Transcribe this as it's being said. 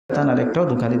শয়তান আরেকটাও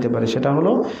ধোঁকা দিতে পারে, সেটা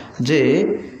হলো যে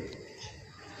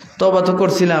তওবা তো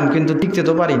করছিলাম কিন্তু টিকতে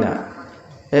তো পারি না,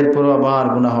 এরপর আবার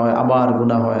গুনাহ হয়, আবার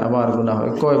গুনাহ হয়, আবার গুনাহ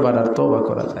হয়, কয়বার আর তওবা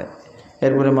করা যায়।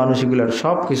 এরপরে মানুষ এগুলোর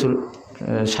সব কিছুর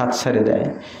সাথ ছেড়ে দেয়।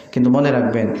 কিন্তু মনে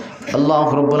রাখবেন, আল্লাহ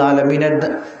রাব্বুল আলামিনের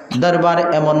দরবার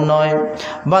এমন নয়,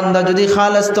 বান্দা যদি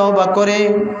খালেস তওবা করে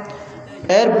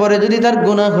এরপরে যদি তার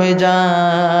গুনাহ হয়ে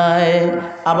যায়,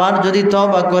 আবার যদি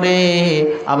তওবা করে,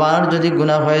 আবার যদি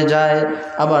গুনাহ হয়ে যায়,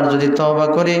 আবার যদি তওবা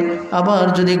করে, আবার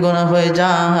যদি গুনাহ হয়ে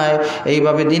যায়,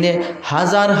 এইভাবে দিনে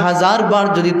হাজার হাজার বার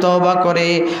যদি তওবা করে,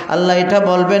 আল্লাহ এটা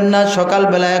বলবেন না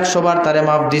সকালবেলা 100 বার তারে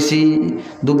মাফ দিছি,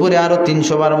 দুপুরে আরো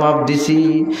 300 বার মাফ দিছি,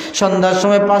 সন্ধ্যার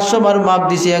সময় 500 বার মাফ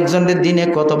দিছি। একজনের দিনে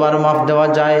কতবার মাফ দেওয়া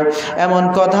যায় এমন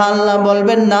কথা আল্লাহ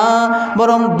বলবেন না,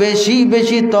 বরং বেশি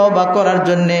বেশি তওবা করার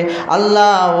জন্যে আল্লাহ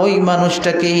ওই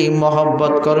মানুষটাকে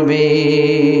মহব্বত করবে,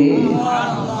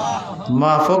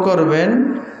 মাফও করবেন,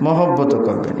 মহব্বতও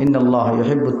করবেন। ইন্নাল্লাহ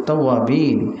ইউহিব্বুত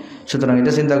তাওয়াবিন। সুতরাং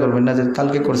এটা চিন্তা করবেন না যে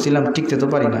কালকে করছিলাম টিকতে তো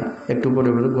পারি না, একটু পরে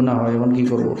পরে গুনাহ হয়, এখন কি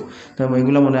করবো, তবে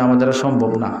এগুলো মনে হয় আমাদের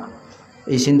সম্ভব না।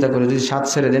 এই চিন্তা করে যদি সাথ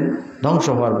ছেড়ে দেন ধ্বংস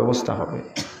হওয়ার ব্যবস্থা হবে।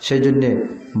 সেই জন্যে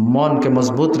মনকে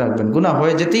মজবুত রাখবেন। গুনাহ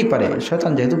হয়ে যেতেই পারে,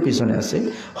 শয়তান যেহেতু পিছনে আছে,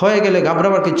 হয়ে গেলে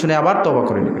ঘাবড়াবার কিছু নেই, আবার তওবা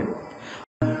করে নেবেন।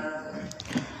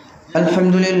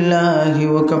 আলহামদুলিল্লাহি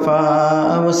ওয়া কাফা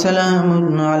ওয়া সালামুন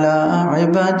আলা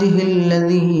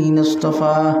ইবাদিহিল্লাযীনা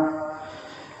ইসতাফা।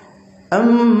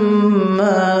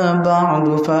 আম্মা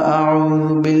বা'দু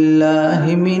ফাআউযু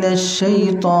বিল্লাহি মিনাশ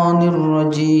শাইতানির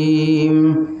রাজীম।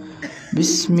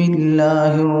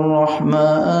 বিসমিল্লাহির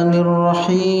রাহমানির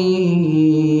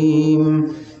রহিম।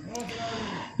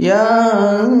 ইয়া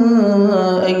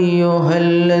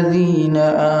আইয়ুহাল্লাযীনা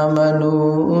আমানু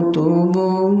তুবু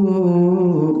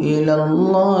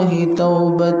ইলাল্লাহি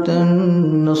তাওবাতান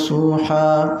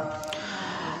নাসুহা।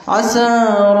 عسى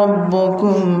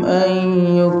ربكم أن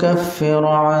يكفر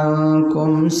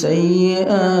عنكم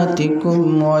سيئاتكم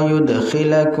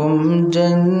ويدخلكم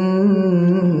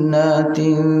جنات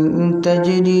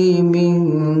تجري من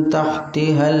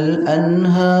تحتها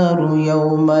الأنهار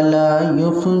يوم لا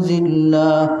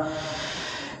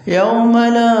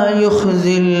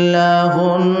يخزي الله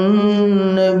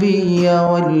النبي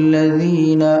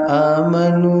والذين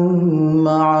آمنوا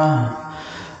معه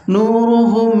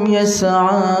نورهم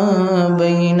يسعى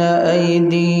بين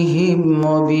أيديهم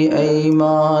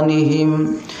وبأيمانهم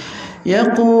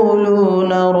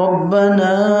يقولون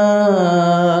ربنا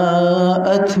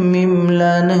أتمم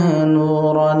لنا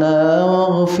نورنا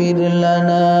واغفر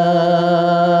لنا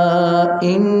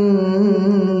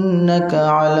إنك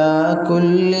على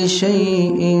كل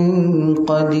شيء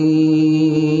قدير.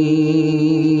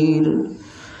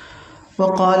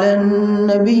 وقال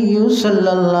النبي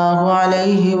صلى الله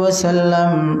عليه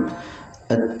وسلم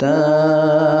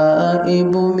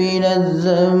التائب من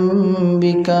الذنب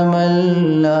كمن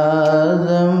لا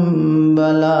ذنب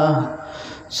له.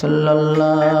 صلى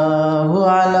الله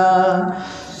على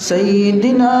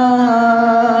سيدنا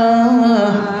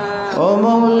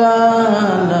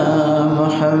ومولانا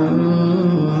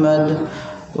محمد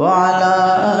وعلى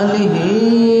آله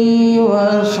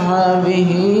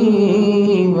وأصحابه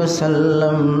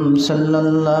وسلم. صلى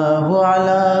الله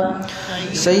على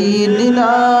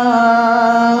سيدنا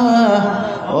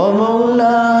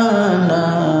ومولانا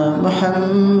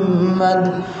محمد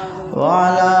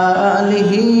وعلى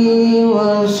آله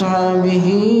وأصحابه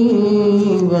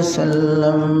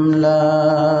وسلم. لا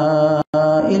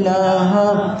إله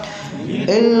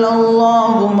إلا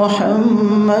الله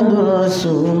محمد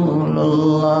رسول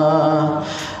الله.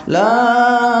 لا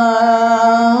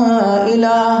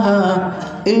إله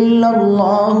إلا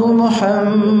الله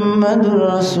محمد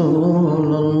رسول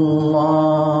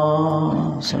الله.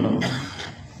 صلى الله.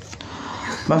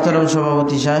 محترم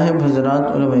সভাপতি সাহেব, হযরত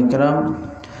উলামায়ে কেরাম,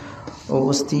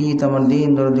 উপস্থিত আমার দিন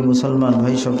দরদি মুসলমান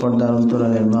ভাই সব পর্দার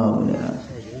অন্তরালের মা বোনেরা,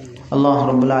 আল্লাহ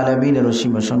রাব্বুল আলামিনের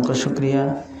অসীম অসংখ্য শুকরিয়া।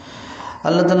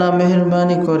 আল্লাহ তাআলা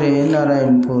মেহেরবানি করে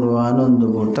নারায়ণপুর ও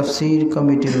আনন্দপুর তাফসীর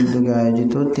কমিটির উদ্যোগে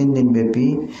আয়োজিত 3 দিন ব্যাপী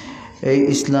এই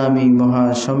ইসলামী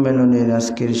মহাসম্মেলনের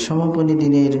আজকের সমাপনী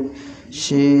দিনের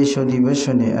শেষ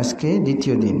অধিবেশনে, আজকে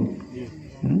দ্বিতীয় দিন,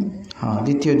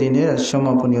 দ্বিতীয় দিনের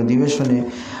সমাপনী অধিবেশনে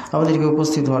আমাদেরকে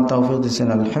উপস্থিত হওয়ার তৌফিক দিয়েছেন।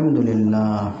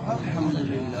 আলহামদুলিল্লাহ।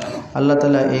 আল্লাহ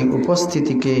তাআলা এই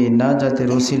উপস্থিতিকে নাজাতের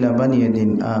ওসিলা বানিয়ে দিন,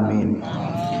 আমিন।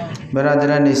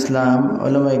 বেরাদারান ইসলাম,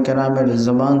 উলামায়ে কেরামের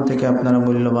জবান থেকে আপনারা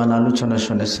মূল্যবান আলোচনা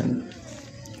শুনেছেন।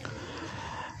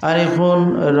 আর এখন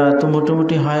রাত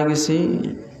মোটামুটি হয়ে গেছে,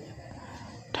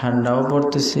 ঠান্ডাও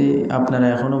পড়তেছে, আপনারা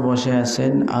এখনো বসে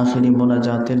আছেন আখিরি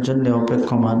মোনাজাতের জন্য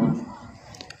অপেক্ষমান।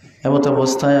 এমত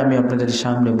অবস্থায় আমি আপনাদের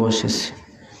সামনে বসেছি।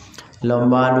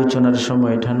 লম্বা আলোচনার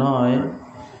সময় এটা নয়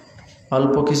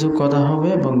অল্প কিছু কথা হবে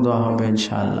এবং দোয়া হবে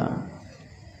ইনশাআল্লাহ।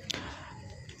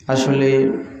 আসলে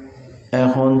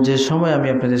এখন যে সময় আমি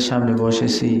আপনাদের সামনে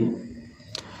বসেছি,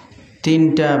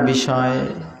 তিনটা বিষয়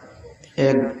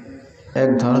এক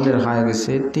ধরনের হয়ে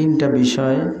গেছে। তিনটা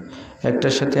বিষয়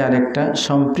একটার সাথে আরেকটা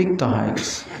সম্পৃক্ত হয়ে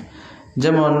গেছে।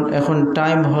 যেমন এখন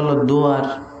টাইম হলো দোয়ার,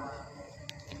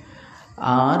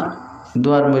 আর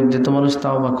দোয়ার মধ্যে তো মানুষ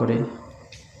তাওবা করে।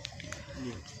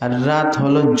 আর রাত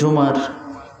হলো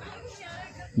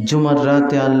জুমার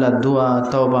রাতে আল্লাহ দোয়া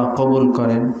তওবা কবুল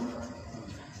করেন।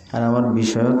 আর আমার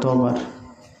বিষয়ও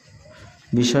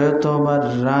তওবার,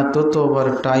 রাতও তওবার,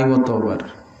 টাইমও তওবার।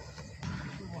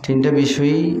 তিনটা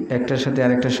বিষয়ই একটার সাথে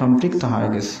আরেকটা সম্পৃক্ত হয়ে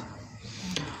গেছে।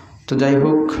 তো যাই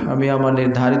হোক, আমি আমার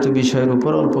নির্ধারিত বিষয়ের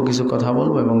উপর অল্প কিছু কথা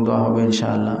বলবো এবং দোয়া হবে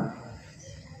ইনশাআল্লাহ।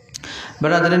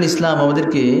 ব্রাদারান ইসলাম,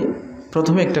 আমাদেরকে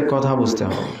প্রথমে একটা কথা বুঝতে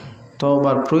হবে,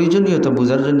 তওবার প্রয়োজনীয়তা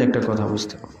বোঝার জন্য একটা কথা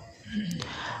বুঝতে হবে।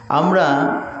 আমরা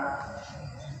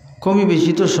কমই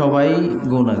বেশি তো সবাই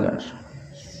গুনাহগার।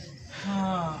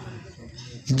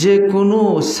 যে কোনো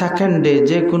সেকেন্ডে,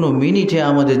 যে কোনো মিনিটে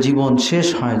আমাদের জীবন শেষ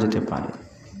হয়ে যেতে পারে।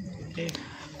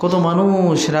 কত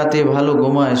মানুষ রাতে ভালো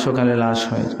ঘুমায়, সকালে লাশ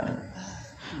হয়ে যায়।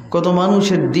 কত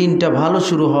মানুষের দিনটা ভালো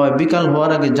শুরু হয়, বিকাল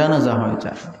হওয়ার আগে জানাজা হয়ে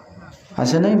যায়।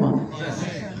 আছে নাই মানুষ?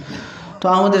 তো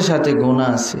আমাদের সাথে গুনাহ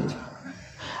আছে,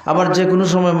 আবার যে কোনো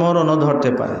সময় মরণও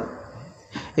ধরতে পারে।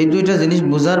 এই দুইটা জিনিস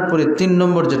বোঝার পরে 3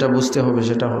 নম্বর যেটা বুঝতে হবে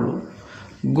সেটা হলো,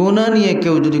 গুনাহ নিয়ে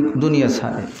কেউ যদি দুনিয়া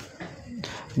ছাড়ে,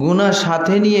 গুনাহ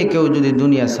সাথে নিয়ে কেউ যদি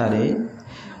দুনিয়া ছাড়ে,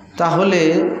 তাহলে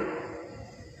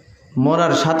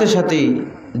মরার সাথে সাথেই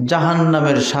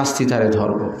জাহান্নামের শাস্তি তারে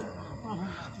ধরব।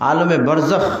 আলমে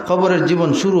বারজাখ, কবরের জীবন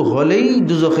শুরু হলেই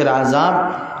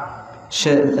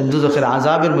দুজখের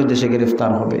আযাবের মধ্যে সে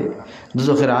গ্রেফতার হবে,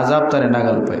 দুজখের আযাব তারে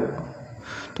নাগাল পায়।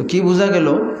 তো কি বোঝা গেল?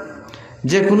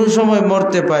 যে কোনো সময়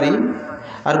মরতে পারি,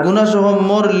 আর গুনাহ সহ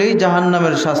মরলেই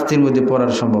জাহান্নামের শাস্তির মধ্যে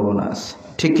পড়ার সম্ভাবনা আছে।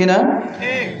 ঠিক কিনা?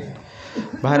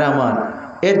 ভাইরা আমার,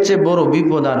 এর চেয়ে বড়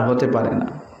বিপদ আর হতে পারে না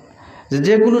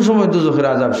যে কোনো সময় দুজখের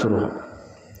আযাব শুরু হবে।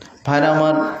 ভাইরা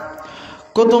আমার,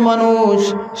 কত মানুষ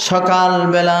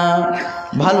সকালবেলা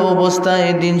ভালো অবস্থায়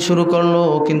দিন শুরু করলো,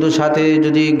 কিন্তু সাথে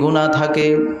যদি গুনাহ থাকে,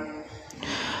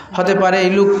 হতে পারে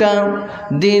এই লোকটা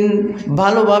দিন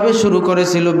ভালোভাবে শুরু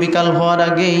করেছিল, বিকাল হওয়ার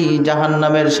আগেই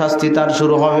জাহান্নামের শাস্তি তার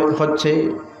শুরু হচ্ছে।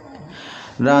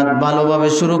 রাত ভালোভাবে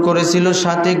শুরু করেছিল,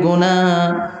 সাথে গুনাহ,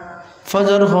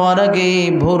 ফজর হওয়ার আগে,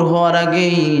 ভোর হওয়ার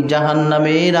আগেই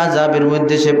জাহান্নামের আযাবের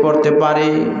মধ্যে সে পড়তে পারে।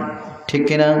 ঠিক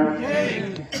কিনা?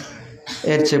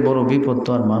 এর চেয়ে বড় বিপদ তো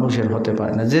আর মানুষের হতে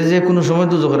পারে না, যে কোনো সময়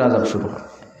দুজখের আযাব শুরু হবে।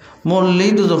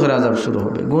 মরলেই দুজখের আযাব শুরু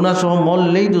হবে, গুনাহ সহ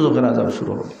মরলেই দুজখের আযাব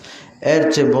শুরু হবে। এর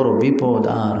চেয়ে বড় বিপদ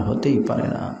আর হতেই পারে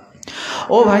না।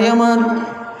 ও ভাই আমার,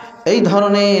 এই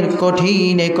ধরনের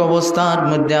কঠিন এক অবস্থার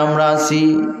মধ্যে আমরা আছি,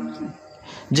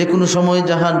 যে কোনো সময়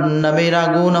জাহান্নামের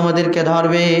আগুন আমাদেরকে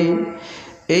ধরবে।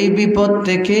 এই বিপদ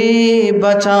থেকে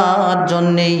বাঁচার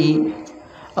জন্যেই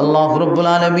আল্লাহ রাব্বুল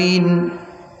আলামিন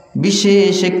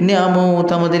বিশেষ এক নিয়ামত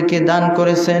আমাদেরকে দান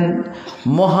করেছেন,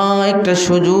 মহা একটা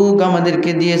সুযোগ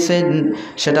আমাদেরকে দিয়েছেন।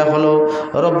 সেটা হলো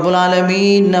রব্বুল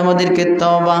আলামিন আমাদেরকে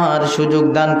তওবার সুযোগ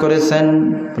দান করেছেন।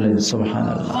 বলেন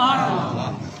সুবহানাল্লাহ।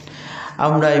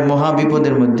 আমরা এই মহা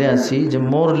বিপদের মধ্যে আছি যে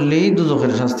মরলেই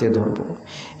দুজখের শাস্তি ধরব।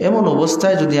 এমন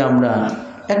অবস্থায় যদি আমরা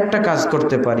একটা কাজ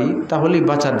করতে পারি, তাহলেই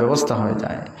বাঁচার ব্যবস্থা হয়ে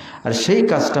যায়। আর সেই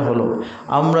কাজটা হলো,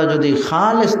 আমরা যদি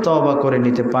খালেস তওবা করে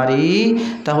নিতে পারি,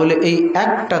 তাহলে এই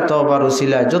একটা তওবার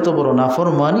উসিলায় যত বড়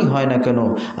নাফরমানি হয় না কেন,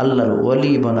 আল্লাহর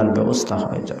ওলি বানার ব্যবস্থা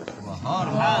হয়ে যাবে।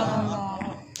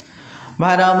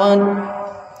 ভাইরা আমার,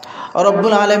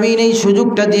 রব্বুল আলামিন এই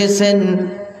সুযোগটা দিয়েছেন,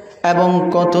 এবং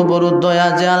কত বড় দয়া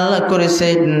যে আল্লাহ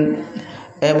করেছেন,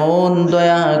 এমন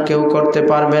দয়া কেউ করতে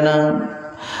পারবে না।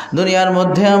 দুনিয়ার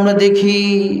মধ্যে আমরা দেখি,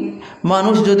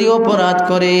 মানুষ যদি অপরাধ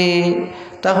করে,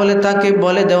 তাহলে তাকে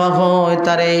বলে দেওয়া হয়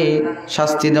তারে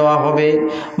শাস্তি দেওয়া হবে,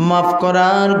 মাফ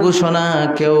করার ঘোষণা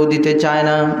কেউ দিতে চায়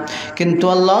না। কিন্তু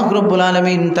আল্লাহ রাব্বুল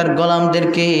আলামিন তার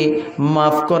গোলামদেরকে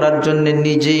মাফ করার জন্য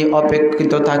নিজেই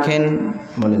অপেক্ষিত থাকেন।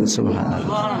 বলেন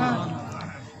সুবহানাল্লাহ।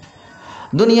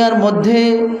 দুনিয়ার মধ্যে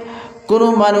কোনো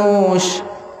মানুষ,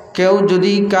 কেউ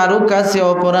যদি কারো কাছে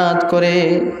অপরাধ করে,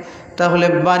 তাহলে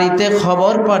বাড়িতে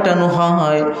খবর পাঠানো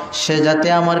হয় সে যাতে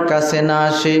আমার কাছে না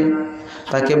আসে।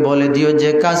 তাকে বলে দিও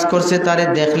যে কাজ করছে তারে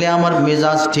দেখলে আমার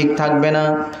মেজাজ ঠিক থাকবে না,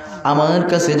 আমার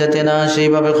কাছে যাতে না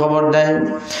সেইভাবে খবর দেয়।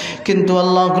 কিন্তু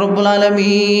আল্লাহ রাব্বুল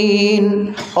আলামিন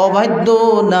অবাধ্য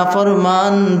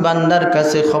নাফরমান বান্দার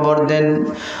কাছে খবর দেন,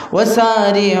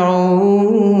 ওয়াসারিউ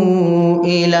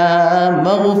ইলা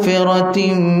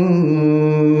মাগফিরাতিম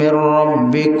মির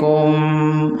রাব্বিকুম,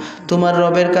 তোমার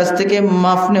রবের কাছ থেকে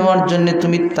মাফ নেওয়ার জন্য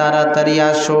তুমি তাড়াতাড়ি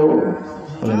আসো।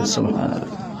 বলেন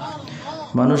সুবহানাল্লাহ।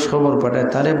 মানুষ খবর পাঠায়,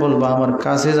 তারে বলবা আমার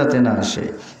কাছে যাতে না আসে,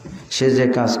 সে যে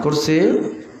কাজ করছে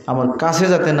আমার কাছে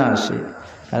যাতে না আসে।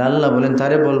 আর আল্লাহ বলেন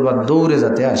তারে বলবা দৌড়ে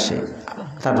যাতে আসে,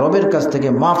 তার রবের কাছ থেকে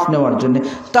মাফ নেওয়ার জন্য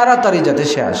তাড়াতাড়ি যাতে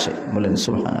সে আসে। বলেন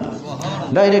সুবহানাল্লাহ।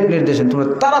 ডাইরেক্ট নির্দেশন, তোমরা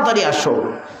তাড়াতাড়ি আসো,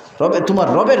 তোমার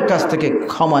রবের কাছ থেকে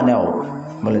ক্ষমা নেও।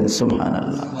 বলেন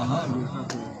সুবহানাল্লাহ।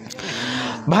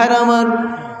 ভাইরা আমার,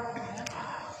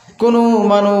 কোনো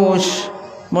মানুষ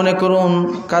মনে করুন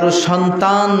কারো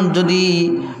সন্তান যদি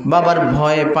বাবার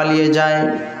ভয়ে পালিয়ে যায়,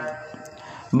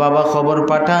 বাবা খবর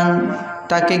পাঠান,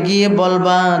 তাকে গিয়ে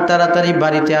বলবা তাড়াতাড়ি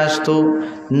বাড়িতে আসতো,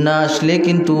 না আসলে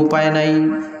কিন্তু উপায় নাই,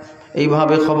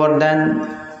 এইভাবে খবর দেন।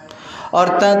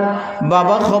 অর্থাৎ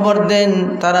বাবা খবর দেন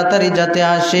তাড়াতাড়ি যাতে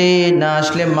আসে, না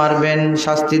আসলে মারবেন,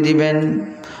 শাস্তি দিবেন।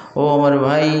 ও আমার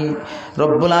ভাই,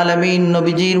 রব্বুল আলামিন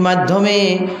নবীজির মাধ্যমে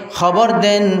খবর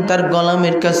দেন তার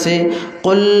গোলামের কাছে,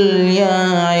 কুল ইয়া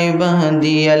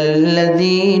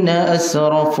ইবাদিয়াল্লাযীনা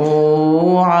আসরাফু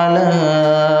আলা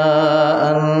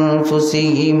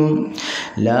আনফুসিহিম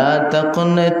লা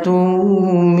তাকনাতু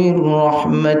মির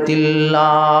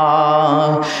রাহমাতিল্লাহ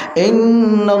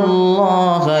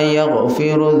ইন্নাল্লাহা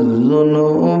ইয়াগফিরুয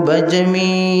যুনুবা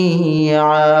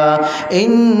জামিআ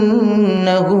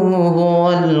ইন্নাহু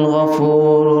হুয়াল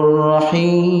গফুরুর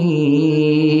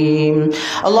রহিম।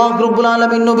 আল্লাহ রাব্বুল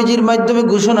আলামিন নবীজির মাধ্যমে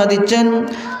ঘোষণা দিচ্ছেন,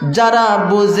 যারা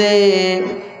বুঝে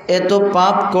এত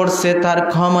পাপ করছে তার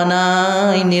ক্ষমা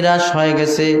নাই, নিরাশ হয়ে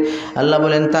গেছে, আল্লাহ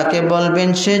বলেন তাকে বলবেন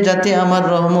সে যাতে আমার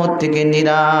রহমত থেকে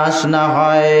নিরাশ না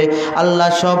হয়, আল্লাহ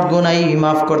সব গুনাহ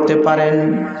মাফ করতে পারেন।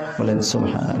 বলেন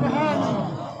সুবহানাল্লাহ।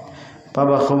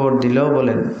 বাবা খবর দিলেও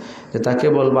বলেন যে তাকে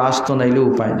বলবো আসতো নাইলে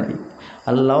উপায় নাই।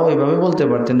 আল্লাহ এইভাবে বলতে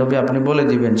পারতেন, নবী আপনি বলে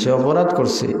দিবেন সে অপরাধ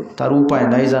করছে, তার উপায়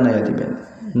নাই, জানাইয়া দিবেন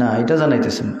না, এটা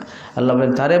জানাইতেছেন। আল্লাহ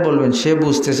বলেন তারে বলবেন সে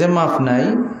বুঝতেছে মাফ নাই,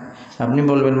 আপনি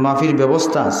বলবেন মাফির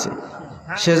ব্যবস্থা আছে,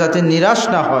 সে যাতে নিরাশ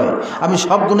না হয়, আমি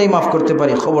সব গুনাহ মাফ করতে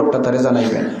পারি, খবরটা তারে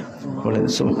জানাইবেন। বলেন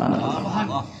সুবহানাল্লাহ।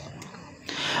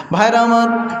 ভাইরা আমার,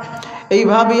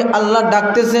 এইভাবে আল্লাহ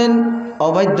ডাকতেছেন,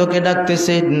 অবাধ্যকে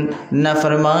ডাকতেছেন,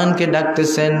 নাফরমানকে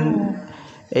ডাকতেছেন।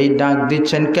 এই ডাক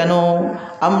দিচ্ছেন কেন?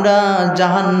 আমরা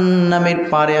জাহান্নামের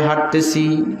পারে হাঁটতেছি,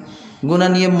 গুনাহ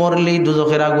নিয়ে মরলেই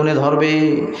দুজখের আগুনে ধরবে।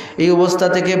 এই অবস্থা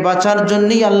থেকে বাঁচার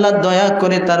জন্যই আল্লাহ দয়া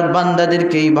করে তার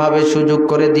বান্দাদেরকে এইভাবে সুযোগ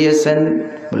করে দিয়েছেন।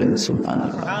 বলেন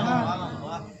সুবহানাল্লাহ।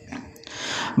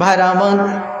 ভাইরা আমার,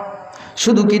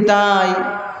 শুধু কি তাই,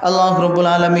 আল্লাহ রাব্বুল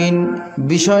আলামিন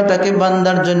বিষয়টাকে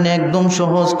বান্দার জন্য একদম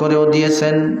সহজ করেও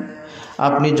দিয়েছেন।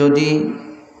 আপনি যদি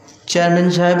চেয়ারম্যান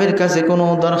সাহেবের কাছে কোনো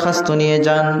দরখাস্ত নিয়ে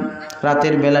যান,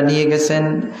 রাতের বেলা নিয়ে গেছেন,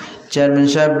 চেয়ারম্যান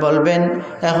সাহেব বলবেন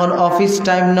এখন অফিস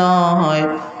টাইম নয়,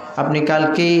 আপনি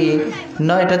কালকে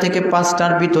 9টা থেকে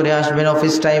 5টার ভিতরে আসবেন,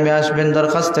 অফিস টাইমে আসবেন,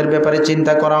 দরখাস্তের ব্যাপারে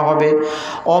চিন্তা করা হবে।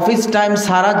 অফিস টাইম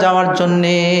সারা যাওয়ার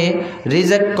জন্যে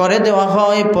রিজেক্ট করে দেওয়া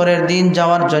হয়, পরের দিন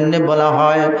যাওয়ার জন্যে বলা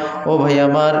হয়। ও ভাই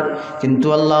আমার, কিন্তু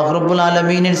আল্লাহ রব্বুল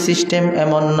আলামিনের সিস্টেম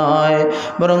এমন নয়,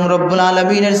 বরং রব্বুল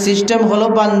আলামিনের সিস্টেম হলো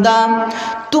বান্দা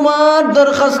তোমার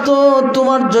দরখাস্ত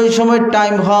তোমার যেই সময়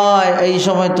টাইম হয় এই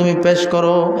সময় তুমি পেশ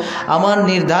করো, আমার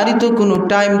নির্ধারিত কোনো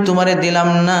টাইম তোমারে দিলাম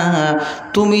না,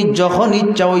 তুমি যখন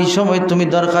ইচ্ছা ওই সময় তুমি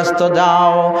দরখাস্ত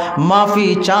দাও, মাফি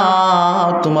চাও,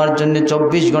 তোমার জন্য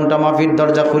 24 ঘন্টা মাফির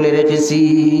দরজা খুলে রেখেছি।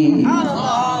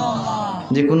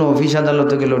 যে কোনো অফিস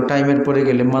আদালতে গেলেও টাইমের পরে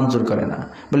গেলে মঞ্জুর করে না,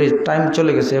 বলে টাইম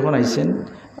চলে গেছে, এখন আইছেন,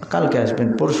 কালকে আসবেন,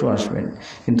 পরশু আসবেন।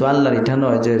 কিন্তু আল্লাহর এটা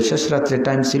নয় যে শেষ রাত্রে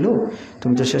টাইম ছিল,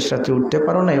 তুমি তো শেষ রাত্রে উঠতে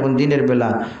পারো না, এখন দিনের বেলা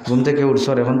ঘুম থেকে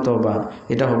উঠছর, এখন তওবা,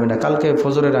 এটা হবে না, কালকে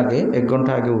ফজরের আগে 1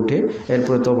 ঘন্টা আগে উঠে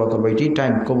এরপরে তওবা করবো, এটি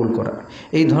টাইম কবুল করা।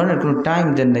 এই ধরনের কোনো টাইম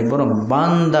দেন নাই, বরং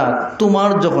বান্দা তোমার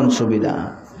যখন সুবিধা,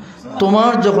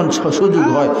 তোমার যখন সুযোগ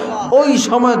হয় ওই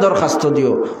সময় দরখাস্ত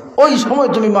দিও, ওই সময়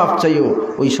তুমি মাফ চাইও,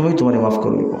 ওই সময় তোমার মাফ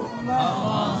করে দিব।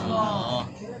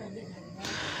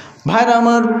 ভাইরা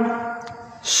আমার,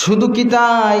 শুধু কি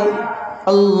তাই,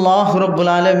 আল্লাহ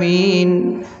রাব্বুল আলামিন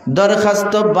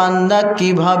দরখাস্ত বান্দা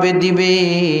কিভাবে দিবে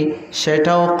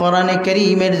সেটাও কোরআনে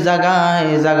কারীমের জায়গায়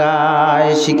জায়গায়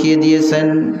শিখিয়ে দিয়েছেন।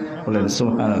 বলেন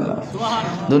সুবহানাল্লাহ।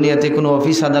 দুনিয়াতে কোনো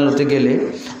অফিস আদালতে গেলে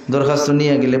দরখাস্ত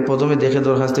নিয়ে গেলে প্রথমে দেখে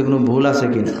দরখাস্তে কোনো ভুল আছে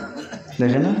কিনা,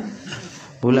 দেখে না,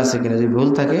 ভুল আছে কিনা, যদি ভুল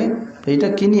থাকে এইটা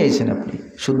কি নিয়ে আইছেন আপনি,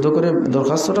 শুদ্ধ করে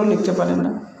দরখাস্তটাও লিখতে পারেন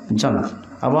না, জান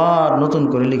আবার নতুন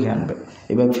করে লিখে আনবে,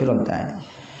 এবার ফেরত দেয়।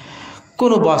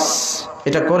 কোনো বস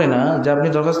এটা করে না যে আপনি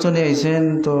দরখাস্ত নিয়ে আইছেন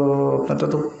তো আপনারটা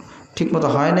তো ঠিকমতো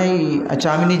হয় নাই, আচ্ছা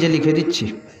আমি নিজে লিখে দিচ্ছি,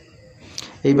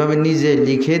 এইভাবে নিজে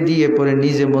লিখে দিয়ে পরে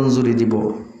নিজে মঞ্জুরি দিব,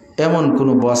 এমন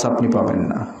কোনো বস আপনি পাবেন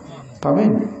না।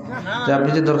 পাবেন যে আপনি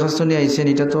যে দরখাস্ত নিয়ে আইছেন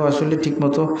এটা তো আসলে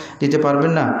ঠিকমতো দিতে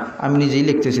পারবেন না, আমি নিজেই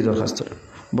লিখতেছি দরখাস্তটা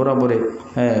বরাবরে।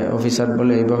 হ্যাঁ, অফিসার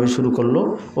বলে এইভাবে শুরু করলো,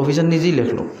 অফিসার নিজেই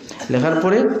লিখলো, লেখার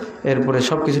পরে এরপরে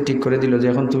সব কিছু ঠিক করে দিল যে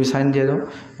এখন তুমি সাইন দিয়ে দাও,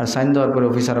 আর সাইন দেওয়ার পরে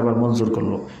অফিসার আবার মঞ্জুর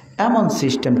করলো। এমন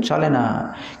সিস্টেম চলে না।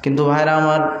 কিন্তু ভাইরা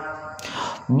আমার,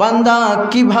 বান্দা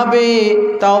কিভাবে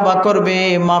তাওবা করবে,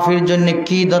 মাফির জন্য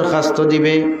কি দরখাস্ত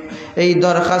দিবে, এই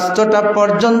দরখাস্তটা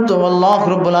পর্যন্ত আল্লাহ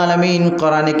রাব্বুল আলামিন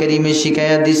কোরআনে কারীমে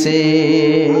শিখায়া দিছে।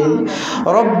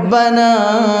 রব্বানা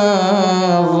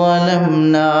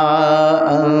যালামনা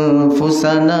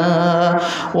আনফুসানা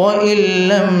ওয়া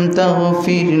ইল্লাম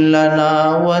তাগফির লানা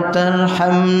ওয়া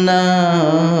তারহামনা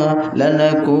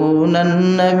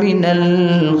লানাকুনান্না মিনাল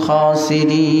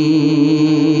খাসিরিন।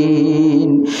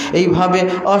 এইভাবে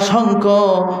অসংখ্য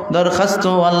দরখাস্ত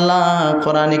আল্লাহ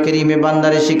কোরআনে কারীমে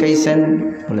বান্দারে শিখাইছেন।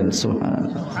 বলেন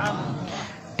সুবহানাল্লাহ।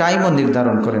 টাইমও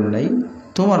নির্ধারণ করেন নাই,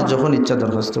 তোমার যখন ইচ্ছা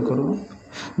দরখাস্ত করো।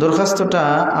 দরখাস্তটা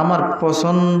আমার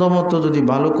পছন্দ মতো যদি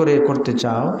ভালো করে করতে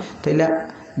চাও, তাহলে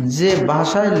যে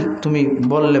ভাষায় তুমি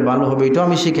বললে ভালো হবে এটাও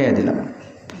আমি শিখাইয়া দিলাম।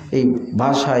 এই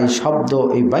ভাষা, এই শব্দ,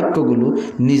 এই বাক্যগুলো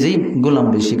নিজেই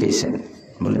গোলামরে শিখাইছেন।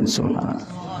 বলেন সুবহানাল্লাহ।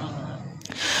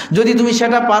 যদি তুমি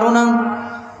সেটা পারো না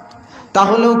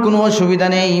তাহলেও কোনো অসুবিধা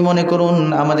নেই। মনে করুন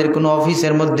আমাদের কোনো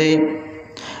অফিসের মধ্যে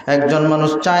একজন মানুষ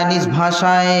চাইনিজ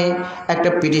ভাষায় একটা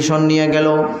পিটিশন নিয়ে গেল,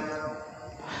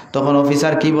 তখন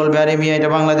অফিসার কি বলবে, আরে মিয়া এটা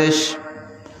বাংলাদেশ,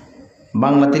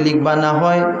 বাংলাতে লিখবা, না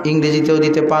হয় ইংরেজিতেও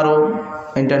দিতে পারো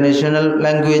ইন্টারন্যাশনাল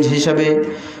ল্যাঙ্গুয়েজ হিসাবে,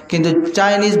 কিন্তু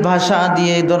চাইনিজ ভাষা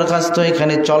দিয়ে দরখাস্ত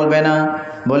এখানে চলবে না।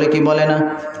 বলে কি বলে না?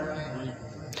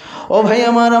 ও ভাই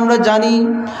আমার, আমরা জানি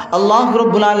আল্লাহ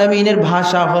রাব্বুল আলামিনের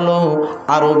ভাষা হলো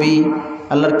আরবি।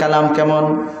 আল্লাহর কালাম কেমন?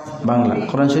 বাংলা।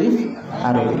 কোরআন শরীফ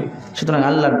আরবি। সুতরাং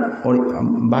আল্লাহর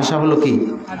ভাষা হলো কি?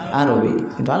 আরবি।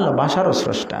 কিন্তু আল্লাহ ভাষারও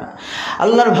স্রষ্টা,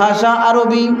 আল্লাহর ভাষা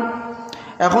আরবি।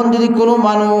 এখন যদি কোনো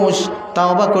মানুষ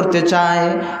তাওবা করতে চায়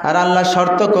আর আল্লাহ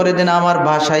শর্ত করে দেন আমার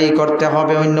ভাষাই করতে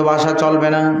হবে, অন্য ভাষা চলবে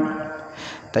না,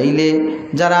 তাইলে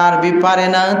যারা আরবি পারে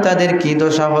না তাদের কি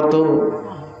দশা হতো?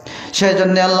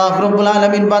 সেজন্য আল্লাহ রাব্বুল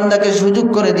আলামিন বান্দাকে সুযোগ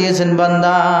করে দিয়েছেন,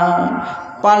 বান্দা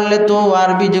পারলে তো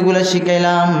আরবি যেগুলো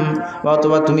শিখাইলাম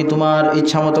অথবা তুমি তোমার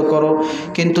ইচ্ছা মতো করো,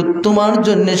 কিন্তু তোমার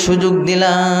জন্য সুযোগ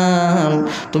দিলাম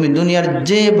তুমি দুনিয়ার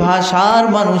যে ভাষার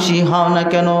মানুষই হও না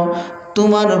কেন,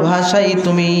 তোমার ভাষাই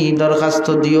তুমি দরখাস্ত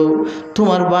দিও,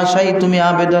 তোমার ভাষাই তুমি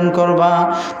আবেদন করবা,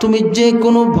 তুমি যে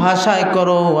কোনো ভাষায়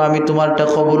করো আমি তোমারটা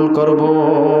কবুল করব।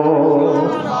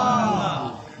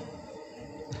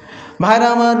 ভাইরা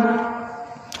আমার,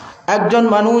 একজন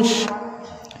মানুষ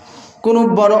কোনো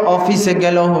বড় অফিসে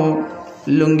গেল,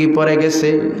 লুঙ্গি পরে গেছে,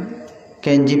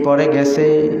 গেঞ্জি পরে গেছে,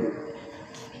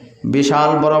 বিশাল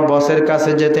বড় বসের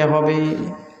কাছে যেতে হবে।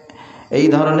 এই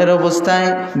ধরনের অবস্থায়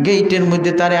গেটের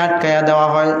মধ্যে তারে আটকায়া দেওয়া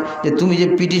হয় যে তুমি যে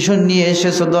পিটিশন নিয়ে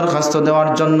এসেছো দরখাস্ত দেওয়ার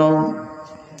জন্য,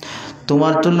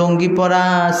 তোমার তো লুঙ্গি পরা,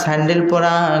 স্যান্ডেল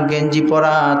পরা, গেঞ্জি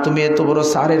পরা, তুমি এত বড়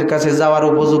স্যারের কাছে যাওয়ার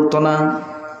উপযুক্ত না।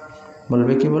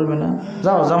 বলবে কি বলবে না?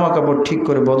 যাও জামা কাপড় ঠিক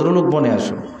করে ভদ্রলোক বনে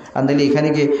আসো, আর নাহলে এখানে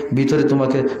গিয়ে ভিতরে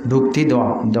তোমাকে ঢুকতেই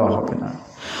দেওয়া হবে না।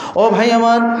 ও ভাই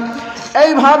আমার,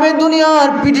 এইভাবে দুনিয়ার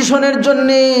পিটিশনের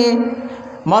জন্যে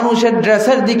মানুষের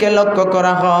ড্রেসের দিকে লক্ষ্য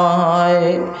করা হয়,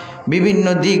 বিভিন্ন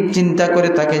দিক চিন্তা করে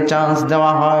তাকে চান্স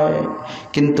দেওয়া হয়।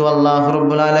 কিন্তু আল্লাহ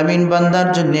রাব্বুল আলামিন বান্দার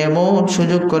জন্য এমন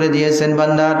সুযোগ করে দিয়েছেন,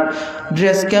 বান্দার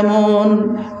ড্রেস কেমন,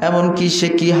 এমন কি সে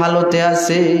কি হালতে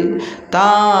আছে,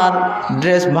 তার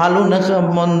ড্রেস ভালো না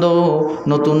মন্দ,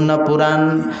 নতুন না পুরান,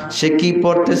 সে কি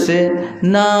পরতেছে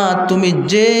না, তুমি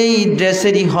যেই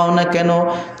ড্রেসেরই হও না কেন,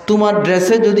 তোমার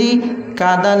ড্রেসে যদি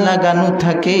কাদা লাগানো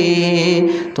থাকে,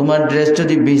 তোমার ড্রেস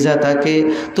যদি ভিজা থাকে,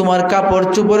 তোমার কাপড়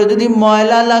চোপড়ে যদি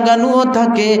ময়লা লাগানোও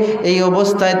থাকে, এই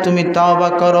অবস্থায় তুমি তাওবা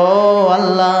করো,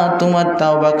 আল্লাহ তোমার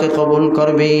তাওবাকে কবুল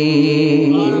করবে।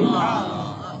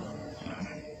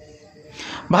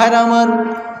 ভাইরা আমার,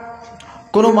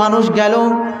 কোনো মানুষ গেল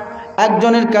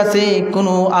একজনের কাছে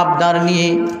কোনো আবদার নিয়ে,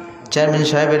 চেয়ারম্যান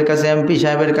সাহেবের কাছে, এমপি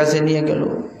সাহেবের কাছে নিয়ে গেল।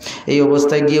 এই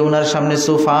অবস্থায় গিয়ে ওনার সামনে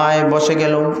সোফায় বসে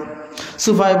গেল।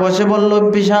 সোফায় বসে বলল,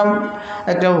 এমপি সাহেব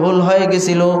একটা ভুল হয়ে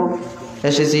গেছিল,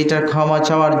 এসেছি এটা ক্ষমা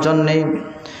চাওয়ার জন্যে।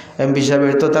 এমপি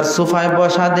সাহেবের তো তার সোফায়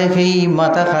বসা দেখেই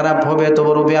মাথা খারাপ হবে, এত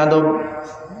বড় বেয়াদব,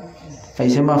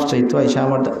 আইসে মাফ চাইতো, আইসে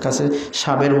আমার কাছে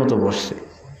সাবের মতো বসছে।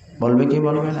 বলবে কি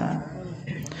বলবে না?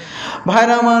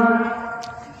 ভাইরা আমার,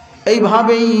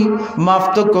 এইভাবেই মাফ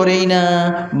তো করেই না,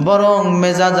 বরং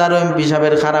মেজাজ আরো এমপি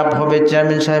সাহেবের খারাপ হবে,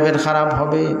 চেয়ারম্যান সাহেবের খারাপ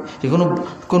হবে।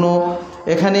 কোনো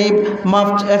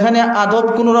এখানে আদব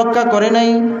কোনো রক্ষা করে নাই,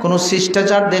 কোনো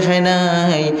শিষ্টাচার দেখায়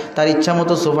নাই, তার ইচ্ছা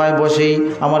মতো সোফায় বসেই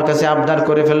আমার কাছে আবদার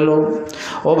করে ফেললো।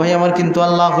 ও ভাই আমার, কিন্তু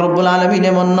আল্লাহ রাব্বুল আলামিন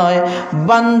এমন নয়।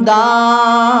 বান্দা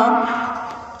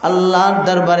আল্লাহর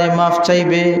দরবারে মাফ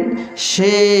চাইবে,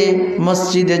 সে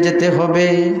মসজিদে যেতে হবে,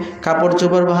 কাপড়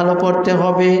চোপড় ভালো পরতে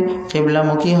হবে,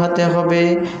 কিবলামুখী হতে হবে,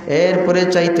 এরপরে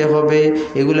চাইতে হবে।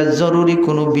 এগুলো জরুরি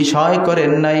কোনো বিষয়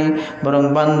করেন নাই, বরং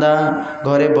বান্দা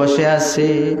ঘরে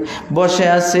বসে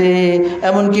আছে,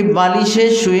 এমনকি বালিশে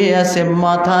শুয়ে আছে,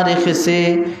 মাথা রেখেছে,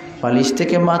 বালিশ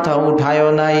থেকে মাথা উঠায়ও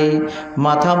নাই,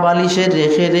 মাথা বালিশে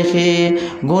রেখে রেখে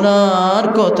গুনার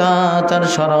কথা তার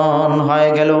স্মরণ হয়ে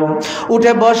গেল।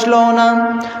 উঠে বসলো না,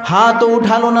 হাতও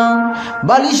উঠালো না,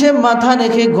 বালিশে মাথা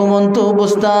রেখে ঘুমন্ত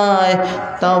অবস্থায়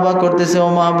তাওবা করতেছে, ও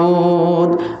মাবুদ,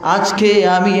 আজকে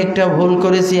আমি একটা ভুল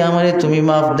করেছি, আমারে তুমি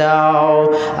মাফ দাও।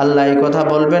 আল্লাহ এই কথা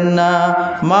বলবেন না,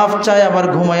 মাফ চায় আবার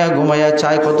ঘুমায়া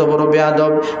চায়, কত বড়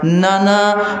বেয়াদব। না,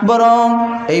 বরং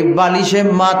এই বালিশে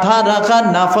মাথা রাখা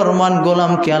নাফরমান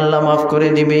গোলামকে আল্লাহ মাফ করে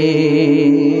দিবে।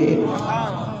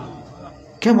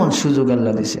 কেমন সুযোগ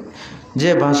আল্লাহ দিছে! যে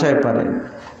ভাষায় পারেন,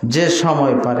 যে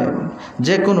সময় পারেন,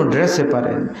 যে কোনো ড্রেসে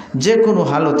পারেন, যে কোনো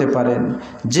হালতে পারেন,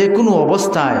 যে কোনো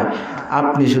অবস্থায়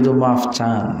আপনি শুধু মাফ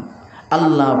চান,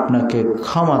 আল্লাহ আপনাকে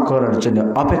ক্ষমা করার জন্য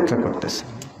অপেক্ষা করতেছেন।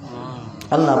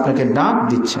 আল্লাহ আপনাকে ডাক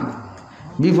দিচ্ছেন।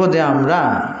 বিপদে আমরা,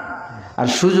 আর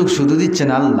সুযোগ শুধু দিচ্ছেন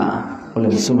আল্লাহ।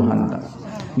 বলেন সুবহানাল্লাহ।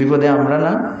 বিপদে আমরা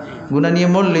না, গুনাহ নিয়ে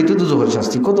মরলেই তো দুজখের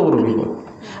শাস্তি, কত বড় বিপদ।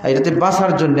 আর এটাতে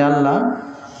বাঁচার জন্য আল্লাহ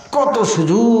কত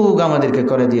সুযোগ আমাদেরকে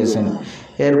করে দিয়েছেন।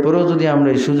 এরপরেও যদি আমরা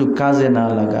এই সুযোগ কাজে না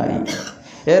লাগাই,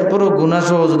 এরপরেও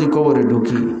গুনাহসহ যদি কবরে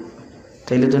ঢুকি,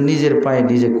 তাইলে তো নিজের পায়ে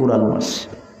নিজে কুড়াল মারছে,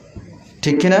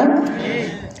 ঠিক কিনা?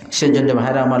 সেই জন্য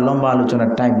ভাইরা আমার, লম্বা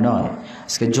আলোচনার টাইম নয়,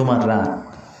 আজকে জুমার রাত।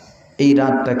 এই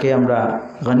রাতটাকে আমরা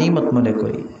গনিমত মনে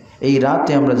করি। এই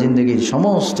রাতে আমরা জিন্দগির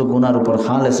সমস্ত গুনার উপর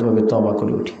খালেসভাবে তওবা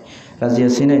করে উঠি। রাজি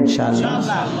আছি না ইনশাআল্লাহ?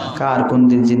 কার কোন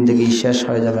দিন জিন্দগি শেষ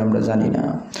হয়ে যাবে আমরা জানি না।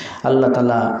 আল্লাহ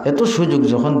তাআলা এত সুযোগ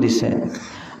যখন দিছেন,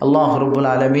 আল্লাহ রাব্বুল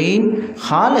আলামিন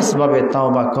খালেসভাবে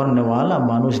তওবা করনেওয়ালা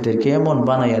মানুষদেরকে এমন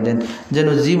বানাইয়া দেন যেন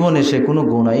জীবনে সে কোনো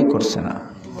গুনাহই করছে না।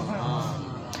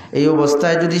 এই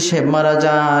অবস্থায় যদি সে মারা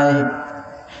যায়,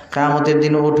 কিয়ামতের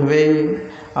দিন উঠবে,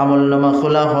 আমলনামা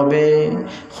খোলা হবে,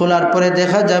 খোলার পরে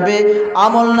দেখা যাবে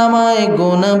আমলনামায়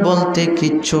গুনাহ বলতে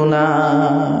কিচ্ছু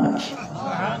নাই।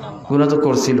 গুনাহ তো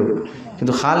করছিল,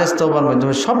 কিন্তু খালেস তওবার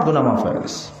মাধ্যমে সব গুনাহ মাফ হয়ে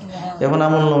গেছে। এখন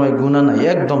আমলনামায় গুনাহ নাই,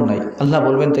 একদম নাই। আল্লাহ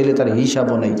বলবেন তাইলে তার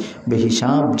হিসাবও নাই,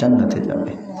 বেহিসাব জান্নাতে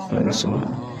যাবে।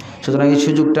 সুতরাং এই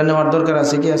সুযোগটা নেওয়ার দরকার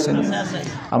আছে কি আছে না?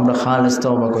 আমরা খালেস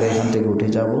তওবা করে এখান থেকে উঠে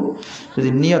যাব। যদি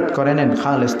নিয়ত করে নেন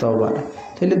খালেস তওবা,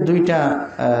 তাহলে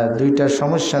দুইটা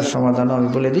সমস্যার সমাধানও আমি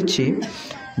বলে দিচ্ছি।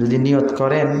 যদি নিয়ত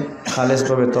করেন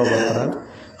খালেসভাবে তওবা করার,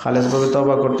 খালেসভাবে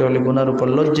তওবা করতে হলে গুনার উপর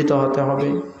লজ্জিত হতে হবে,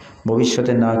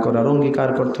 ভবিষ্যতে না করার অঙ্গীকার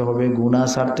করতে হবে, গুনাহ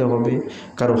ছাড়তে হবে,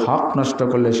 কারো হক নষ্ট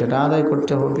করলে সেটা আদায়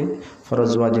করতে হবে,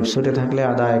 ফরজ ওয়াজিব ছুটে থাকলে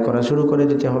আদায় করা শুরু করে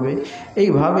দিতে হবে।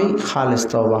 এইভাবেই খালেস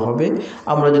তওবা হবে।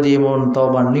 আমরা যদি এমন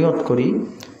তওবার নিয়ত করি,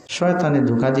 শয়তানে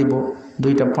ধোঁকা দিব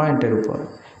দুইটা পয়েন্টের উপর।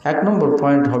 1 নম্বর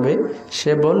পয়েন্ট হবে,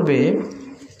 সে বলবে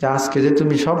যে আজকে যে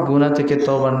তুমি সব গুনাহ থেকে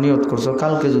তওবার নিয়ত করছো,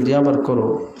 কালকে যদি আবার করো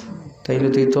তাইলে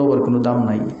তো এই তওবার কোনো দাম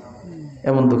নাই।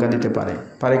 এমন ধোঁকা দিতে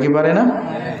পারে কি পারে না?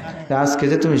 আজকে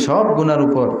যে তুমি সব গুনার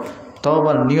উপর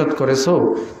তওবার নিয়ত করেছো,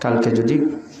 কালকে যদি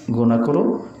গুনাহ করো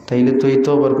তাইলে তো এই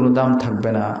তওবার কোনো দাম থাকবে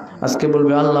না। আজকে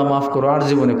বলবে আল্লাহ মাফ করো, আর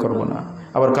জীবনে করব না,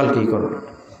 আবার কালকেই করবে,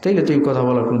 তাইলে তো এই কথা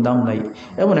বলার কোনো দাম নাই।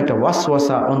 এমন একটা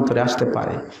ওয়াসওয়াসা অন্তরে আসতে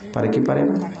পারে কি পারে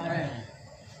না?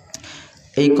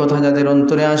 এই কথা যাদের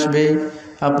অন্তরে আসবে,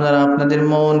 আপনারা আপনাদের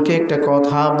মনকে একটা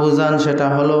কথা বুঝান, সেটা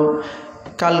হলো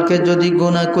কালকে যদি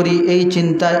গুনাহ করি, এই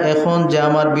চিন্তা এখন যে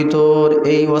আমার ভিতর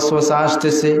এই ওয়াসওয়াসা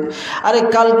আসতেছে, আরে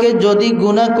কালকে যদি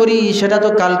গুনাহ করি সেটা তো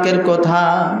কালকের কথা।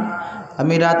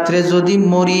 আমি রাত্রে যদি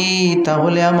মরি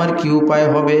তাহলে আমার কি উপায়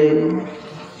হবে?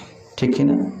 ঠিক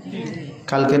কিনা?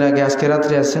 কালকের আগে আজকে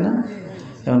রাত্রে আছে না?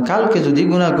 এখন কালকে যদি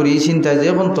গুনাহ করি এই চিন্তায় যে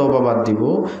এখন তওবা বাদ দিব,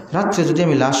 রাত্রে যদি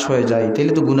আমি লাশ হয়ে যাই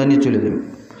তাহলে তো গুনাহ নিয়ে চলে যাব।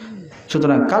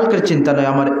 সুতরাং কালকের চিন্তা নয়,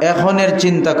 আমার এখনের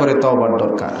চিন্তা করে তওবার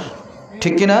দরকার,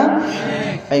 ঠিক কিনা?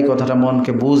 এই কথাটা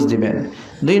মনকে বুঝ দিবেন।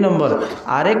 2 নম্বর,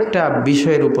 আরেকটা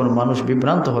বিষয়ের উপর মানুষ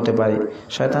বিভ্রান্ত হতে পারে,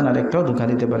 শয়তান আরেকটাও ধোঁকা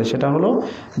দিতে পারে, সেটা হলো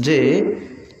যে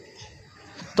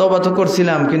তওবা তো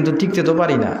করছিলাম কিন্তু টিকতে তো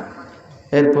পারি না,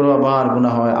 এরপর আবার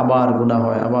গুনাহ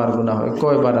হয়,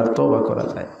 কয়বার আর তওবা করা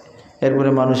যায়? এরপরে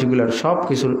মানুষ এগুলোর সব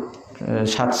কিছুর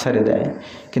সাথ ছেড়ে দেয়।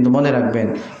 কিন্তু মনে রাখবেন,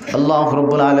 আল্লাহ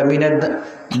রাব্বুল আলামিনের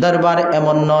দরবার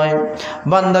এমন নয়,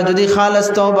 বান্দা যদি খালেস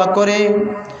তওবা করে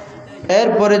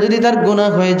এরপরে যদি তার গুনাহ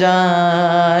হয়ে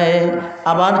যায়,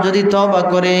 আবার যদি তওবা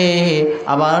করে,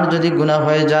 আবার যদি গুনাহ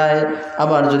হয়ে যায়,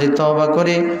 আবার যদি তওবা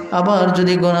করে, আবার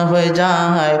যদি গুনাহ হয়ে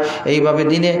যায়, এইভাবে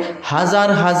দিনে হাজার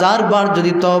হাজার বার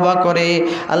যদি তওবা করে,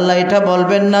 আল্লাহ এটা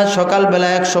বলবেন না সকালবেলা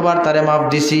 100 বার তারে মাফ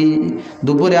দিছি,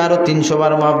 দুপুরে আরো 300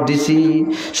 বার মাফ দিছি,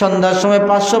 সন্ধ্যার সময়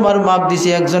 500 বার মাফ দিছি,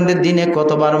 একজনের দিনে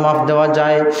কতবার মাফ দেওয়া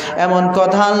যায় এমন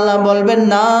কথা আল্লাহ বলবেন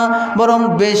না। বরং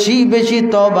বেশি বেশি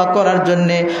তওবা করার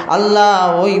জন্যে আল্লাহ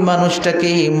ওই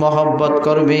মানুষটাকে মহব্বত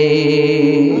করবে,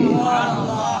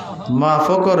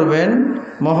 মাফও করবেন,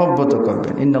 মহব্বতও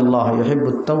করবেন। ইন্নাল্লাহ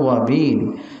ইউহিব্বুত তাওয়াবিন।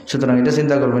 সুতরাং এটা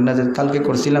চিন্তা করবেন না যে কালকে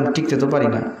করছিলাম টিকতে তো পারি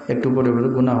না, একটু পরে পরে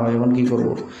গুনাহ হয়, এখন কী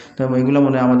করবো, তো এগুলো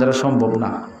মনে হয় আমাদের সম্ভব না।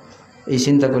 এই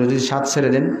চিন্তা করে যদি সাথ ছেড়ে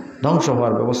দেন ধ্বংস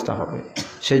হওয়ার ব্যবস্থা হবে।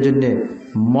 সেই জন্যে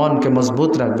মনকে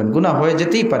মজবুত রাখবেন। গুনাহ হয়ে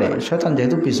যেতেই পারে, শয়তান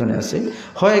যেহেতু পিছনে আছে,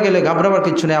 হয়ে গেলে ঘাবড়াবার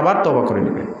কিচ্ছু নেই, আবার তওবা করে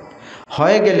নেবেন।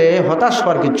 হয়ে গেলে হতাশ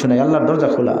হওয়ার কিচ্ছু নেই, আল্লাহর দরজা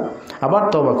খোলা, আবার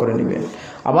তওবা করে নেবেন,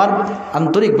 আবার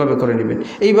আন্তরিকভাবে করে নেবেন।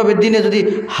 এইভাবে দিনে যদি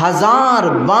 1000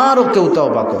 বারও কেউ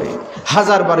তওবা করে,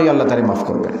 1000 বারই আল্লাহ তারে মাফ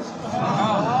করবেন।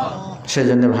 সেই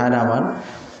জন্য ভাইরা আমার,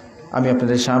 আমি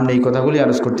আপনাদের সামনে এই কথাগুলি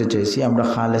আরজ করতে চেয়েছি, আমরা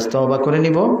খালেস তওবা করে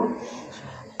নিব।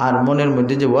 আর মনের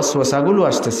মধ্যে যে ওয়াসওয়াসাগুলো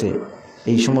আসতেছে,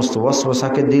 এই সমস্ত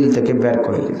ওয়াসওয়াসাকে দিল থেকে বের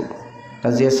করে দেব।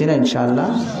 রাজি আছি না ইনশাআল্লাহ?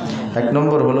 1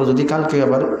 নম্বর হলো, যদি কালকে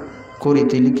আবার করি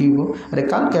তাইলে কি হইব, আরে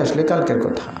কালকে আসলে কালকের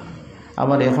কথা,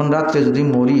 আবার এখন রাত্রে যদি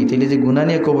মরি তাইলে যে গুনাহ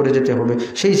নিয়ে কবরে যেতে হবে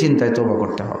সেই চিন্তায় তওবা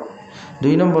করতে হবে।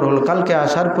 2 নম্বর হলো, কালকে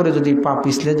আসার পরে যদি পা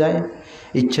পিছলে যায়,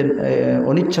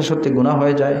 অনিচ্ছা সত্ত্বে গুনাহ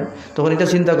হয়ে যায়, তখন এটা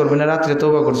চিন্তা করবে না রাত্রে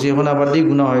তওবা করছি, এখন আবার দিয়ে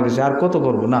গুনাহ হয়ে গেছে, আর কত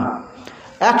করব না।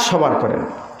 100 বার করেন,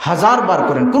 1000 বার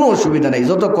করেন, কোনো অসুবিধা নেই,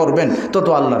 যত করবেন তত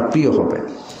আল্লাহর প্রিয় হবে।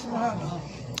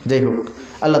 যাই হোক,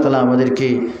 আল্লাহ তাআলা আমাদেরকে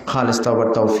খালেস তওবার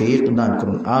তৌফিক দান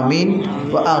করুন, আমিন।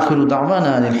 ওয়া আখিরু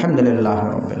দাওয়ানা আলহামদুলিল্লাহি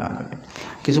রাব্বিল আলামিন।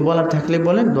 কিছু বলার থাকলে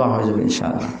বলেন, দোয়া হয়ে যাবে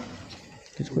ইনশাআল্লাহ।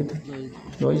 কিছু কইতে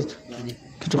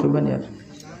কিছু কইবেন আর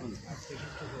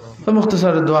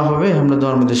মুখতাসার দোয়া হবে, আমরা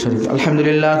দোয়ার মধ্যে শরীক।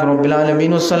 আলহামদুলিল্লাহ রাব্বিল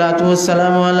আলামিন, ওয়াসসালাতু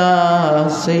ওয়াসসালামু আলা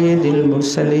সাইয়্যিদিল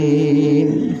মুরসালিন,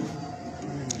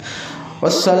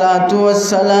 ওয়াসসালাতু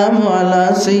ওয়াসসালামু আলা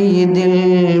সাইয়্যিদিল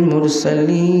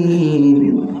মুরসালিন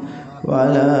ওয়া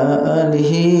আলা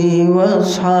আলিহি ওয়া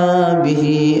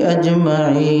আসহাবিহি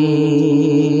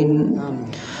আজমাইন।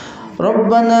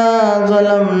 রব্বানা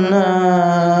যালামনা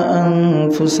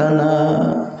আনফুসানা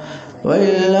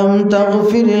وإن لم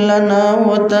تغفر لنا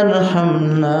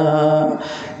وترحمنا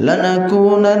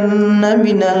لنكونن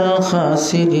من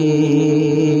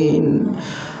الخاسرين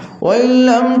وإن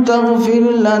لم تغفر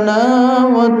لنا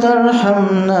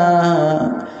وترحمنا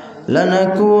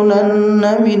لنكونن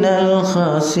من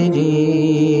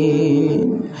الخاسرين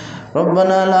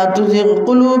ربنا لا تزغ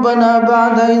قلوبنا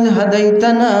بعد إذ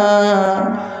هديتنا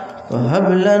وهب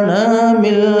لنا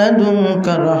من لدنك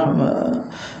رحمة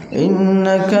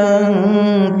إنك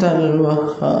أنت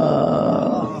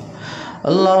الوهاب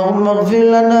اللهم اغفر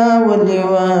لنا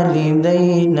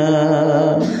ولوالدينا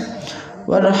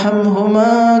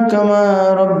وارحمهما كما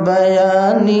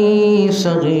ربياني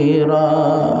صغيرا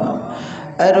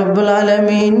رب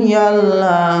العالمين يا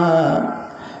الله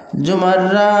জুমার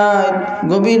রাত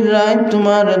গভীর রাত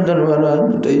তোমার দরবারে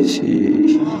উঠেছি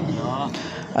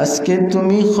আজকে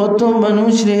তুমি কত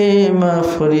মানুষ রে মাফ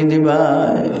করে দিবা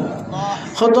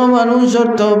কত মানুষের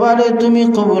তওবারে তুমি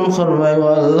কবুল করবাই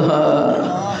আল্লাহ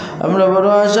আমরা বড়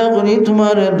আশা করি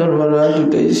তোমার দরবারে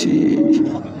উঠেছি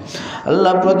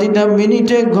আল্লাহ প্রতিটা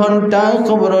মিনিটে ঘন্টায়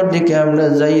কবরের দিকে আমরা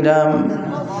যাইরাম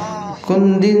কোন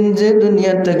দিন যে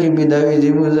দুনিয়া থেকে বিদায়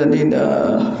হইব জানি না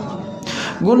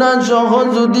গুনাহ সহ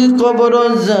যদি কবর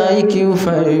যাই কি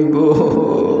পাইব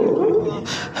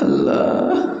আল্লাহ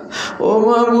ও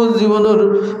মাহবুব জীবনের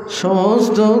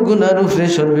সমস্ত গুনার উপরে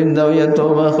শর্মিন্দা হইয়া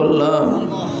তওবা করলাম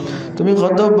তুমি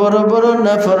কত বড় বড়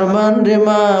নাফরমান রে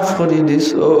মাফ করে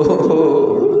দিছো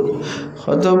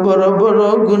কত বড় বড়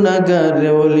গুনাহগার রে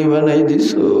ওলি বানাই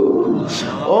দিছো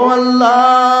ও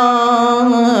আল্লাহ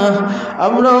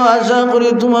আমরা আশা করি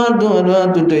তোমার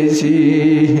দরবারে উঠেছি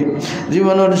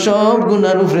জীবনের সব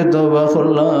গুনার উপরে তওবা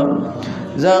করলাম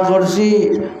যা করছি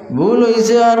ভুল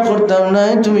হয়েছে আর করতাম না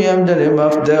তুমি আমাদের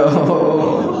মাফ দাও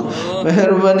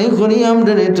মেহরবানি করি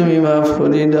আমাদের তুমি মাফ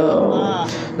করে দাও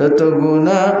যত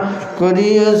গুনাহ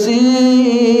করিয়াছি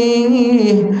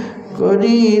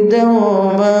করি দেও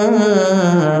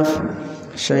মাফ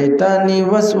শয়তানি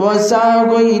ওয়াসওয়াসা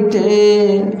হইতে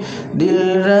দিল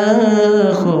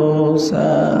রাখো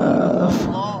সাফ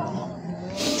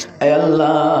আয়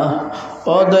আল্লাহ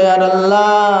ও দয়ার আল্লাহ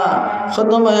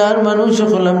কত মায়ার মানুষ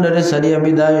সকল আমরা সারিয়া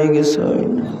বিদায় হয়ে গেছে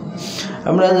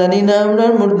আমরা জানি না আমরা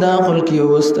মুর্দা হল কি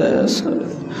অবস্থায় আছে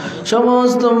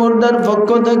সমস্ত মুর্দার পক্ষ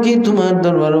থেকে তোমার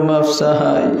দরবার মাফ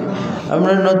চাই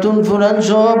আমরা নতুন পুরান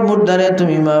সব মুর্দারে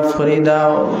তুমি মাফ করে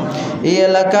দাও এই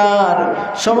এলাকার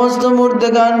সমস্ত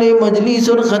মুর্দাগান এই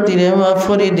মজলিসের খাতিরে মাফ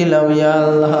করে দিলাম ইয়া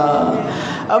আল্লাহ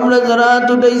আমরা যারা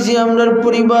উঠাইছি আমরা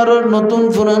পরিবারের নতুন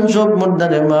পুরান সব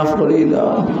মুর্দারে মাফ করে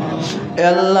দাও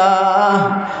আল্লাহ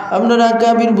আমরা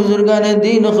কাবির বুজুর্গানে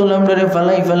দিন হল আমরা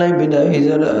ফালাই ফালাই বিদায় হয়ে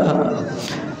যারা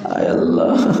আয়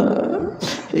আল্লাহ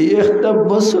এই একটা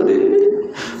বছরে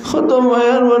কত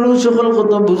মায়ার মানুষ সকল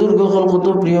কত বুজুর্গ সকল কত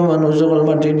প্রিয় মানুষ সকল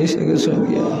মাটির নিচে গেছে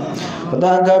গিয়া কত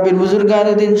কাবির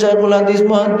বুজুর্গানে দিন শাইখুল হাদিস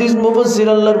মুহাদ্দিস মুফাসসির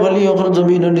আল্লাহর ওলি সকল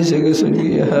জমিনের নিচে গেছে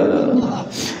গিয়া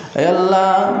আয় আল্লাহ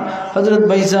হযরত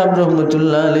ভাই সাহেব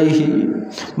রহমাতুল্লাহ আলাইহি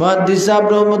মুহাদ্দিস সাহেব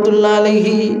রহমাতুল্লাহ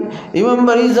আলাইহি ইমাম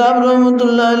বারি সাহেব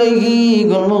রহমাতুল্লাহ আলাইহি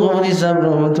গলমগমনি সাহেব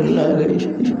রহমাতুল্লাহ আলাইহি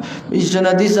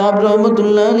বিশ্বনাথী সাহেব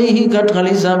রহমাতুল্লাহ আলাইহি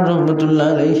কাটখালি সাহেব রহমাতুল্লাহ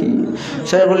আলাইহি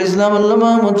শাইখুল ইসলাম আল্লামা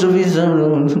মুহাম্মদ শফি সাহেব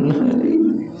রহমাতুল্লাহ আলাইহি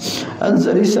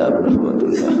আনসারী সাহেব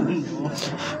রহমাতুল্লাহ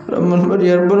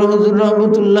ব্রাহ্মণবাড়িয়ার বড় হুজুর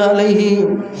রহমাতুল্লাহ আলাইহি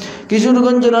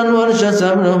কিশোরগঞ্জের আনোয়ার শাহ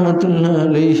সাহেব রহমাতুল্লাহ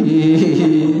আলাইহি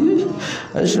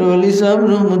আশরাফ আলী সাহেব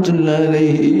রহমাতুল্লাহ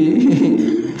আলাইহি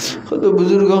কত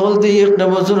বুজুর্গ হলতে একটা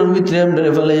বছরের ভিতরে আমরা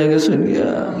ফেলাইয়া গেছেন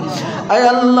আয়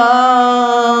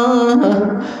আল্লাহ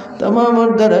तमाम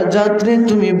দ্বারা যাত্রী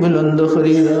তুমি বুলন্দ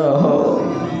করি দাও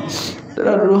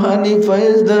তারা রুহানি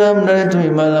ফয়েজ দ্বারা আমরা তুমি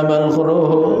মালামাল করো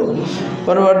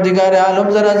পরবর্তীকারে আলম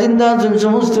যারা জিন্দা আছেন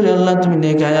সমস্ত আল্লাহ তুমি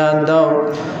নেক হায়াত দাও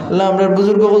আল্লাহ আমরা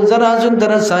বুজুর্গ হল যারা আছেন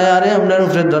তারা ছায়ারে আমরা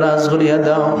উপরে দরাজ করিয়া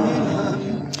দাও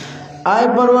আয়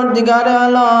পরবর্তীকারে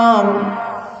আলম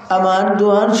আমার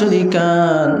দুয়ার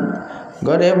শরিকান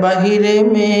ঘরে বাহিরে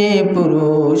মেয়ে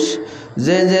পুরুষ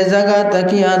যে যে জায়গা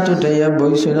তাকিয়া তুটাইয়া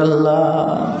বইছেন আল্লাহ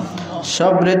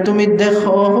সবরে তুমি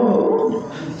দেখো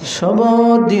সব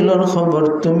দিলর খবর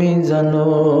তুমি জানো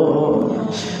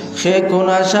সে কোন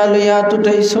আশা লইয়া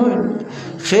তুটাইছন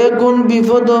সে কোন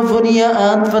বিপদ ফরিয়া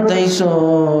আত পাতাইছ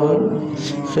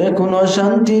সে কোন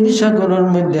অশান্তির সাগরের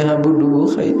মধ্যে হাবুডুবু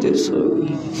খাইতেছ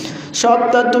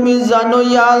সবটা তুমি জানো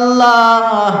ইয়া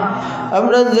আল্লাহ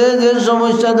আমরা যে যে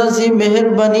সমস্যা আছি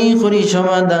মেহেরবানি করি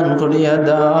সমাধান করিয়া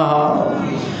দাও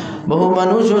বহু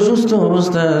মানুষ অসুস্থ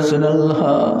অবস্থায় আছেন আল্লাহ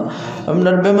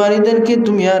আপনার বেমারিদেরকে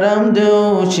তুমি আরাম দাও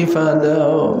শিফা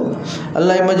দাও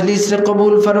আল্লাহ মজলিস রে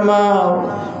কবুল ফরমাও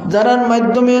যারার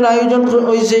মাধ্যমে আয়োজন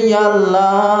হইছে ইয়া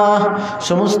আল্লাহ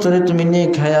সমস্তরে তুমি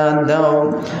নেক হায়াত দাও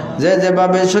যে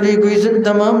যেভাবে শরীক হইছেন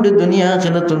तमाम দুনিয়া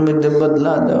আখিরাতের মধ্যে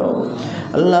বদলা দাও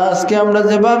আল্লাহ আজকে আমরা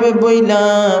যেভাবে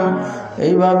বইলাম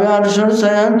এইভাবে আরশের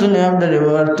ছায়া তুলে আমাদের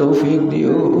এবার তৌফিক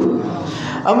দিও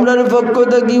আমরার পক্ষ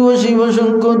থেকে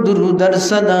অসংখ্য দুরূদ আর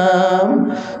সালাম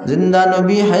জিন্দা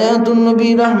নবী হায়াতুন নবী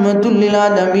রাহমাতুল লিল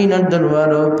আলামিনের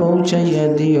দরবারে পৌঁছাইয়া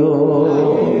দিও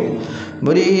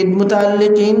মুরিদ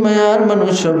মুতাল্লিকিন মায়ার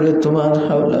মানুষ সবরে তোমার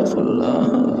হাওলা কুল্লাহ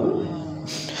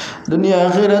দুনিয়া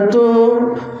আখিরাত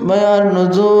মায়ার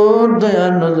নজর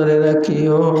দয়ার নজরে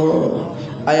রাখিও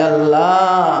আয়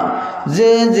আল্লাহ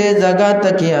যে যে জায়গা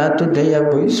তাকিয়া তুটাইয়া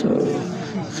বইছো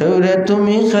খেউরে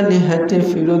তুমি খালি হাতে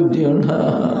ফিরত দিও না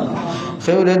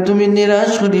খেউরে তুমি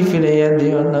নিরাশ করি ফিরাইয়া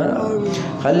দিও না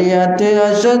খালি হাতে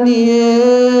আশা নিয়ে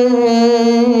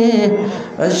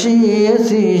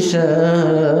আসিয়াছি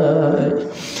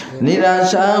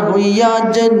নিরাশা হইয়া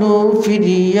যেন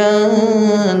ফিরিয়া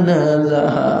না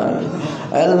যায়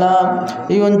আল্লাহ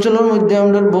এই অঞ্চলের মধ্যে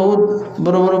আমরা বহুত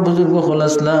বড় বড় বুজুর্গ হল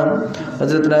আসলাম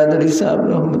হযরত রায়দারি সাহেব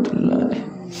রহমতুল্লাহ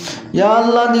ইয়া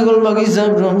আল্লাহ দিগল বাগি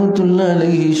সাহেব রহমতুল্লাহ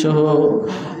আলাইহি সহ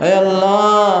হে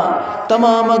আল্লাহ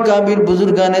तमाम কাবির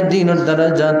বুজুর্গানের দিনের দ্বারা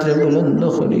যাত্রে বুলন্দ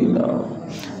করি দাও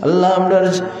আল্লাহ আমরা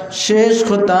শেষ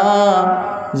কথা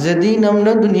যেদিন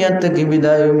আমরা দুনিয়া থেকে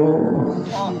বিদায় হব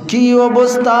কি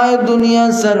অবস্থায় দুনিয়া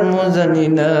সারমো জানি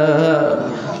না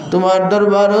তোমার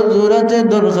দরবার হুজুরাতে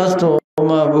দরখাস্ত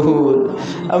মাবুদ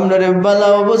আমরারে বালা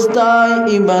অবস্থায়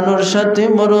ঈমানের সাথে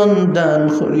মরণ দান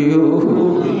করিও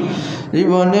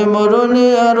জীবনে মরণে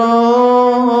আরো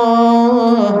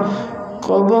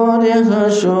কবরে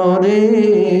হাসরে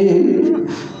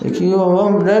দেখিও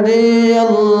আমরারে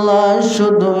আল্লাহ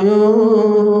সদয়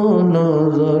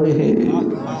নজরে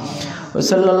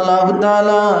ওয়াসাল্লাল্লাহু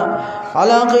তাআলা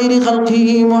على خير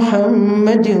خلقه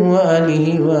محمد وآله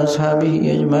وأصحابه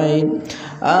أجمعين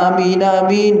آمين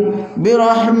آمين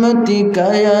برحمتك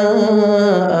يا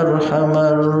أرحم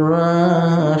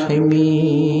الراحمين.